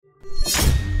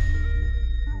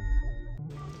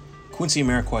Quincy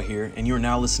Amarikwa here, and you are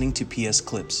now listening to PS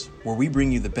Clips, where we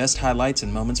bring you the best highlights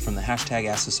and moments from the hashtag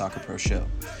Ask the Soccer Pro show.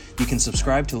 You can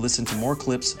subscribe to listen to more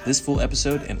clips, this full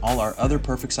episode, and all our other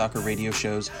Perfect Soccer radio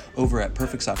shows over at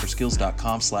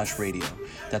perfectsoccerskills.com/radio.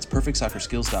 That's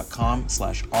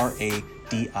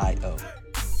perfectsoccerskills.com/RADIO.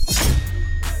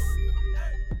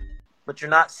 But you're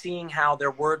not seeing how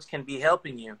their words can be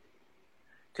helping you,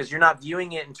 because you're not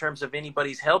viewing it in terms of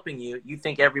anybody's helping you. You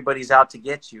think everybody's out to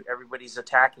get you. Everybody's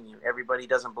attacking you. Everybody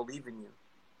doesn't believe in you.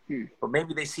 But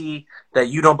maybe they see that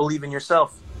you don't believe in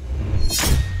yourself.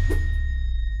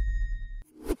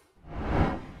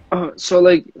 So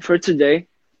like for today,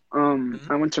 I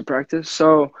went to practice.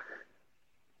 So,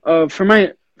 for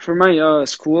my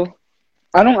school,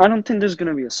 I don't think there's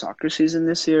gonna be a soccer season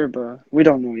this year, but we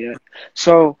don't know yet.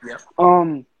 So,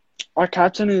 our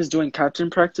captain is doing captain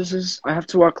practices. I have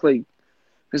to walk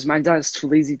because my dad is too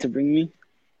lazy to bring me.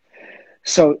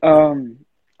 So,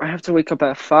 I have to wake up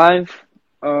at 5,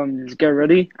 get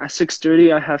ready. At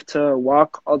 6:30, I have to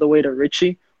walk all the way to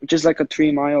Ritchie, which is like a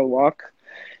 3-mile walk.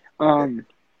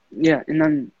 Yeah, and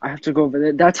then I have to go over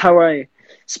there. That's how I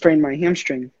sprained my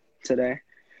hamstring today.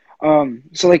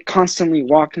 So like constantly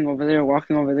walking over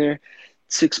there,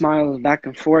 6 miles back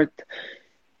and forth.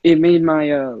 It made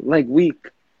my leg weak.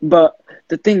 But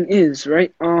the thing is,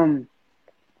 right?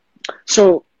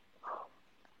 So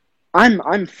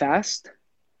I'm fast,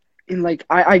 and like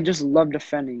I just love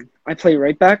defending. I play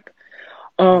right back.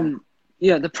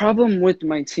 Yeah, the problem with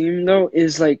my team though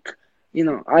is like,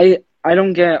 I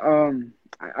don't get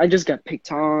I just get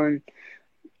picked on.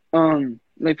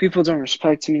 Like people don't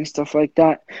respect me and stuff like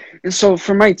that. And so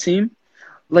for my team,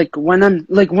 when I'm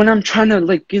trying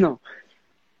to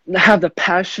have the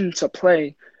passion to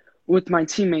play with my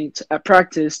teammates at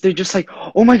practice, they're just like,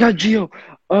 "Oh my God, Gio,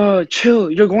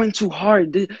 chill, you're going too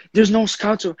hard. There's no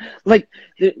scouts." Like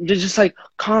they're just like,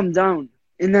 "Calm down."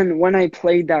 And then when I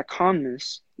play that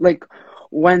calmness, like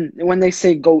when they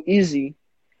say go easy,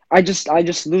 I just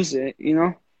lose it,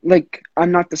 Like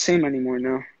I'm not the same anymore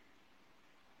now,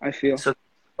 I feel. So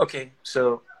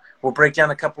we'll break down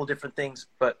a couple of different things,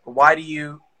 but why do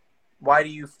you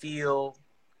feel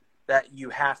that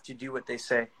you have to do what they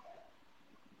say?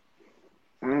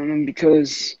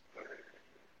 Because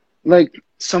like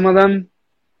some of them,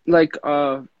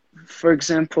 for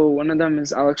example, one of them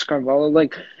is Alex Carvalho.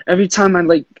 Like every time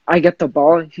I get the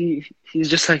ball, he's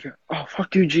just like, "Oh,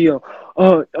 fuck you, Gio.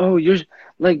 Oh, you're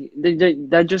like,"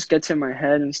 that just gets in my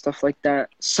head and stuff like that.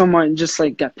 Someone just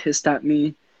got pissed at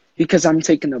me because I'm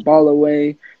taking the ball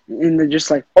away, and they're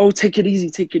just like, "Oh, take it easy,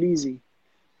 take it easy."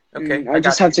 Okay, and I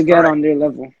just have to get on their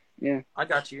level. Yeah. I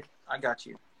got you.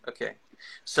 Okay,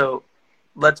 so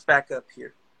let's back up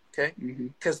here, okay?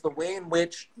 Because the way in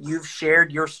which you've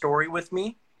shared your story with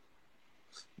me,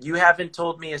 you haven't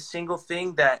told me a single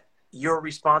thing that you're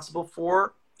responsible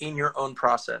for in your own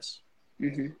process.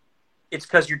 It's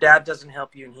because your dad doesn't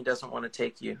help you and he doesn't want to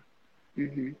take you.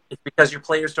 It's because your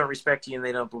players don't respect you and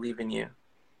they don't believe in you.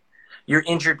 You're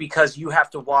injured because you have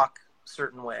to walk a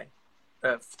certain way,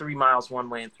 3 miles one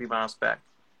way and 3 miles back,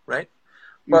 right?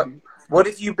 But what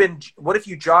if you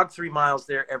jog 3 miles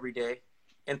there every day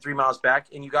and 3 miles back,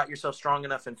 and you got yourself strong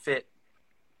enough and fit,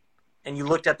 and you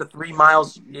looked at the 3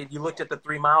 miles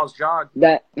jog?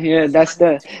 That's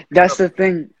the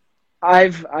thing.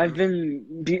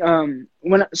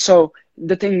 So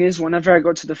the thing is, whenever I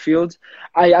go to the field,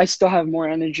 I still have more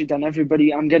energy than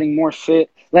everybody. I'm getting more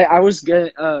fit. Like I was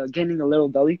gaining a little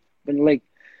belly, but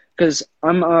because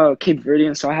I'm Cape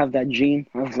Verdean, so I have that gene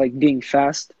of being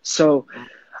fast. So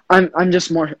I'm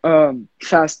just more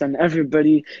fast than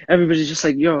everybody. Everybody's just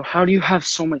like, "Yo, how do you have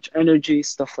so much energy?"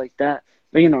 Stuff like that.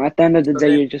 But at the end of the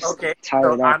day, you're just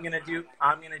tired out. I'm gonna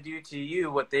do to you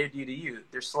what they do to you.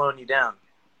 They're slowing you down,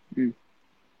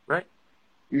 right?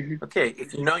 Okay,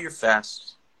 if you know you're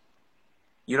fast,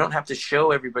 you don't have to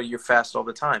show everybody you're fast all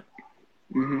the time.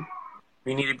 You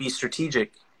need to be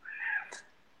strategic.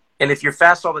 And if you're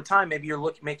fast all the time, maybe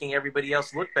you're making everybody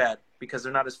else look bad because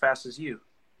they're not as fast as you.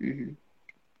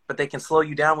 But they can slow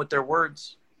you down with their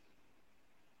words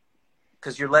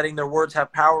because you're letting their words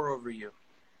have power over you.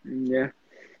 Yeah.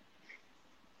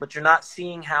 But you're not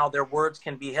seeing how their words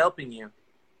can be helping you,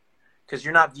 because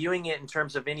you're not viewing it in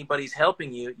terms of anybody's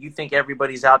helping you. You think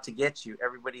everybody's out to get you.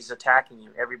 Everybody's attacking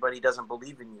you. Everybody doesn't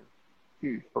believe in you.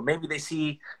 But maybe they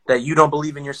see that you don't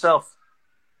believe in yourself.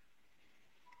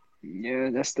 Yeah,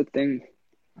 that's the thing.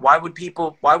 Why would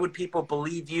people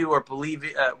believe you or believe?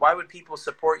 Why would people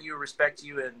support you, respect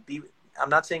you, and be? I'm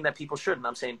not saying that people shouldn't.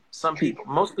 I'm saying some people.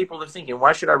 Most people are thinking,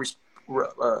 why should I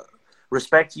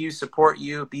respect you, support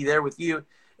you, be there with you,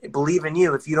 believe in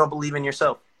you if you don't believe in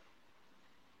yourself?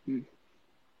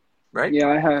 right? Yeah,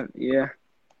 I have. Yeah.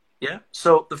 Yeah.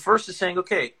 So the first is saying,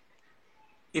 okay,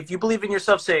 if you believe in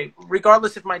yourself, say,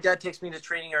 regardless if my dad takes me to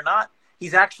training or not,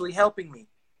 he's actually helping me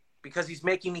because he's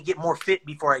making me get more fit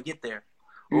before I get there.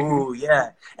 Oh,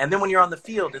 yeah. And then when you're on the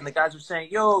field and the guys are saying,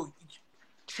 yo,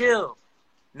 chill.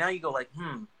 Now you go like,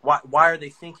 why are they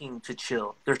thinking to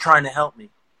chill? They're trying to help me.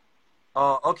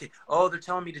 Oh, okay. Oh, they're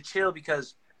telling me to chill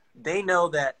because they know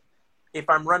that if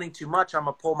I'm running too much, I'm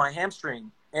going to pull my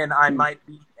hamstring and I might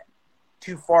be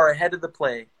too far ahead of the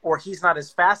play, or he's not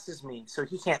as fast as me, so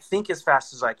he can't think as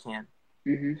fast as I can.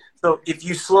 So if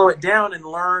you slow it down and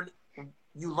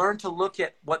you learn to look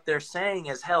at what they're saying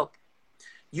as help,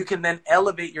 you can then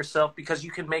elevate yourself because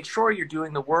you can make sure you're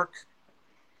doing the work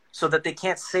so that they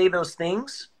can't say those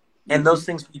things and those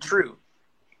things be true.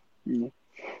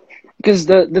 Because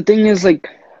the thing is, like,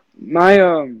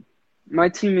 my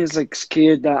team is like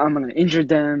scared that I'm gonna injure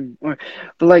them, but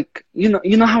like you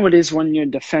know how it is when you're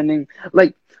defending.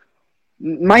 Like,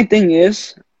 my thing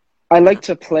is, I like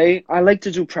to play. I like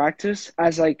to do practice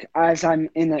as if I'm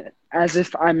in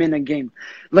a game.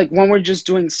 Like when we're just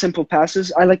doing simple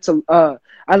passes, I like to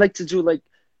do like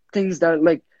things that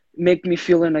like make me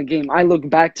feel in a game. I look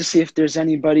back to see if there's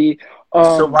anybody.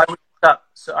 So why would you stop?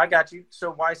 So I got you.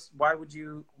 So why would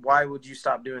you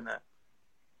stop doing that?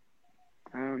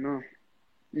 I don't know.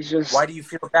 It's just, why do you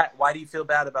feel bad? Why do you feel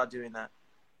bad about doing that?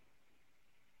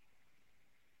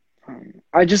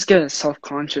 I just get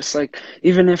self-conscious. Like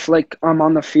even if like I'm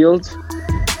on the field.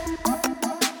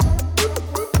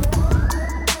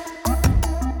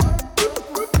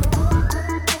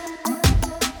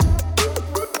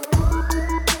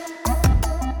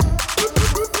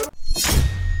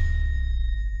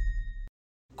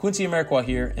 Quincy Amarikwa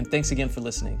here, and thanks again for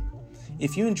listening.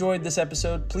 If you enjoyed this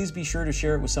episode, please be sure to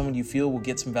share it with someone you feel will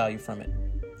get some value from it.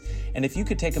 And if you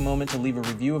could take a moment to leave a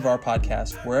review of our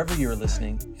podcast wherever you're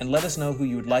listening and let us know who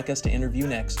you would like us to interview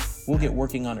next, we'll get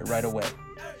working on it right away.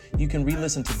 You can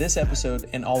re-listen to this episode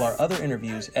and all our other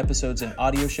interviews, episodes, and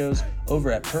audio shows over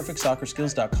at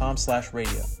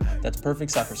perfectsoccerskills.com/radio. That's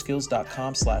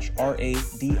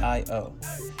perfectsoccerskills.com/RADIO.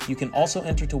 You can also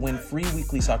enter to win free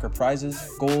weekly soccer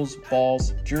prizes, goals,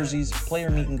 balls, jerseys, player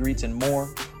meet and greets, and more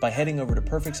by heading over to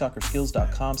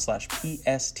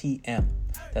perfectsoccerskills.com/PSTM.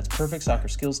 That's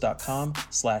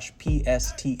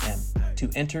perfectsoccerskills.com/PSTM to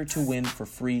enter to win for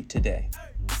free today.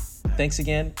 Thanks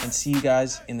again, and see you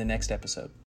guys in the next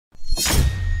episode.